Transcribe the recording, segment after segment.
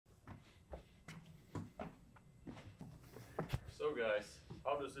So guys,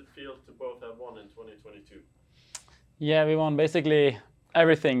 how does it feel to both have won in 2022? Yeah, we won basically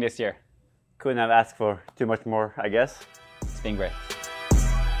everything this year. Couldn't have asked for too much more, I guess. It's been great.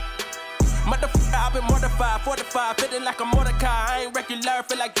 Motherfucker, I've been mortified, 45, feeling like a Mordecai. I ain't regular,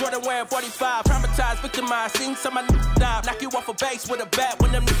 feel like Jordan wearing 45. Traumatized, victimized, seen some of my die. Knock you off a base with a bat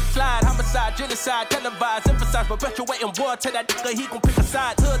when them niggas slide. Homicide, genocide, televised, emphasize, perpetuating war. Tell that nigga he gon' pick a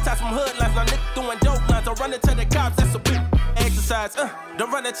side. Hood ties from hood lines, now nigga doing dope lines. Don't run into the cops, that's a big exercise.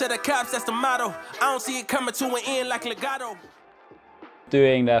 Don't run into the cops, that's the motto. I don't see it coming to an end like legato.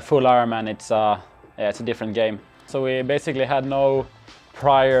 Doing the full Ironman, it's a different game. So we basically had no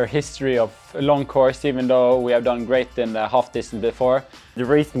prior history of a long course, even though we have done great in the half distance before. The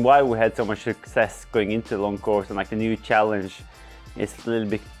reason why we had so much success going into the long course and like the new challenge is a little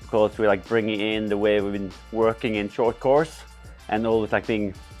bit because we're like bringing in the way we've been working in short course and always like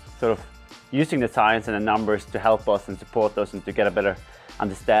being sort of using the science and the numbers to help us and support us and to get a better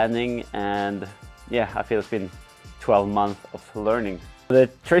understanding. And yeah, I feel it's been 12 months of learning. The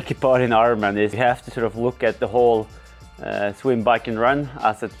tricky part in Ironman is you have to sort of look at the whole swim, bike and run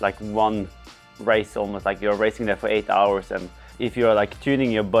as it's like one race, almost like you're racing there for 8 hours. And if you're like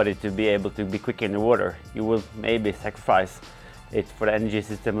tuning your body to be able to be quick in the water, you will maybe sacrifice it for the energy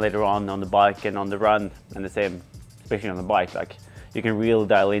system later on the bike and on the run, and the same especially on the bike. Like you can really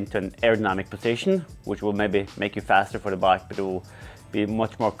dial into an aerodynamic position, which will maybe make you faster for the bike, but it will be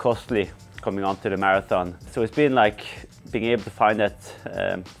much more costly coming onto the marathon. So it's been like being able to find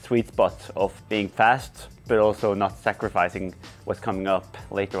that sweet spot of being fast, but also not sacrificing what's coming up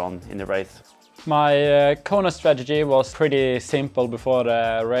later on in the race. My Kona strategy was pretty simple before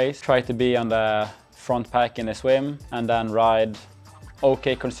the race. Try to be on the front pack in the swim and then ride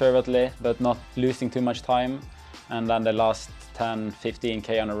okay conservatively, but not losing too much time. And then the last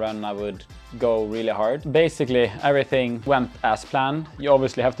 10-15k on a run I would go really hard. Basically everything went as planned. You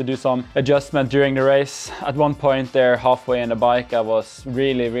obviously have to do some adjustment during the race. At one point there, halfway in the bike, I was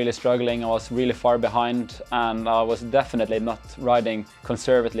really struggling. I was really far behind and I was definitely not riding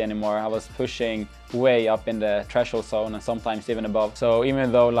conservatively anymore. I was pushing way up in the threshold zone and sometimes even above. So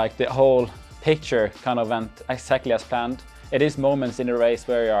even though like the whole picture kind of went exactly as planned, it is moments in the race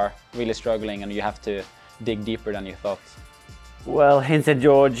where you are really struggling and you have to dig deeper than you thought. Well, in St.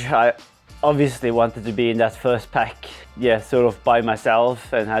 George, I obviously wanted to be in that first pack, yeah, sort of by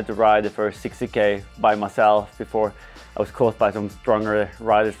myself, and had to ride the first 60k by myself before I was caught by some stronger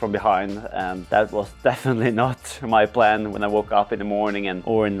riders from behind. And that was definitely not my plan when I woke up in the morning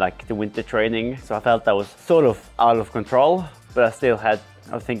or in like the winter training. So I felt I was sort of out of control, but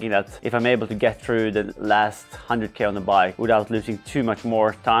I was thinking that if I'm able to get through the last 100k on the bike without losing too much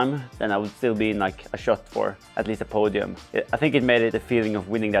more time, then I would still be in like a shot for at least a podium. I think it made the feeling of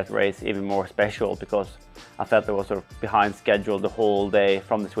winning that race even more special because I felt I was sort of behind schedule the whole day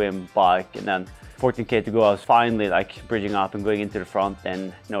from the swim, bike, and then 14k to go. I was finally like bridging up and going into the front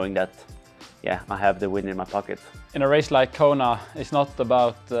and knowing that, yeah, I have the win in my pocket. In a race like Kona, it's not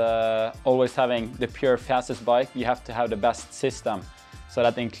about always having the pure fastest bike. You have to have the best system. So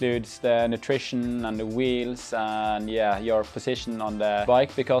that includes the nutrition and the wheels and yeah, your position on the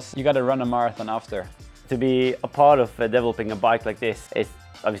bike, because you got to run a marathon after. To be a part of developing a bike like this is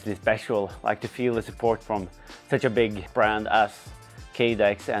obviously special. Like to feel the support from such a big brand as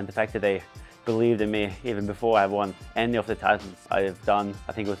KDEX and the fact that they believed in me even before I won any of the titles I've done.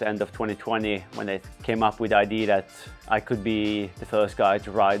 I think it was the end of 2020 when they came up with the idea that I could be the first guy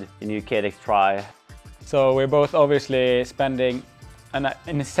to ride the new KDEX Tri. So we're both obviously spending an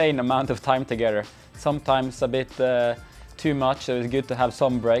insane amount of time together. Sometimes a bit too much, so it's good to have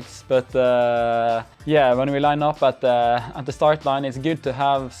some breaks. But yeah, when we line up at the start line, it's good to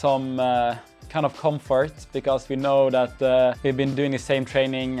have some kind of comfort, because we know that we've been doing the same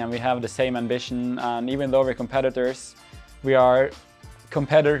training and we have the same ambition. And even though we're competitors, we are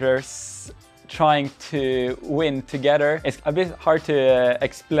competitors trying to win together. It's a bit hard to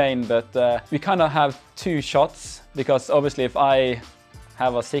explain, but we kind of have two shots, because obviously if I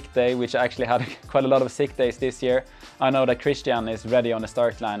have a sick day, which I actually had quite a lot of sick days this year, I know that Kristian is ready on the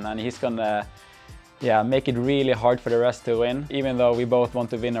start line and he's gonna make it really hard for the rest to win. Even though we both want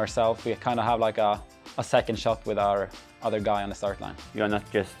to win ourselves, we kind of have like a second shot with our other guy on the start line. You're not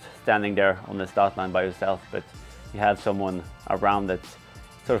just standing there on the start line by yourself, but you have someone around that's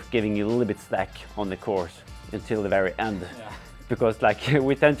sort of giving you a little bit slack on the course until the very end. Yeah. Because like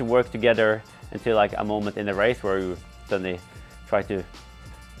we tend to work together until like a moment in the race where you suddenly try to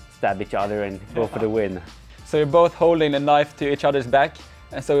stab each other and go for the win. So we're both holding the knife to each other's back,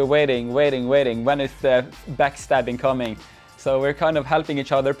 and so we're waiting. When is the backstabbing coming? So we're kind of helping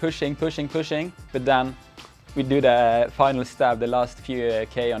each other, pushing, but then we do the final stab, the last few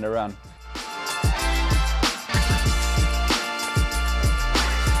K on the run.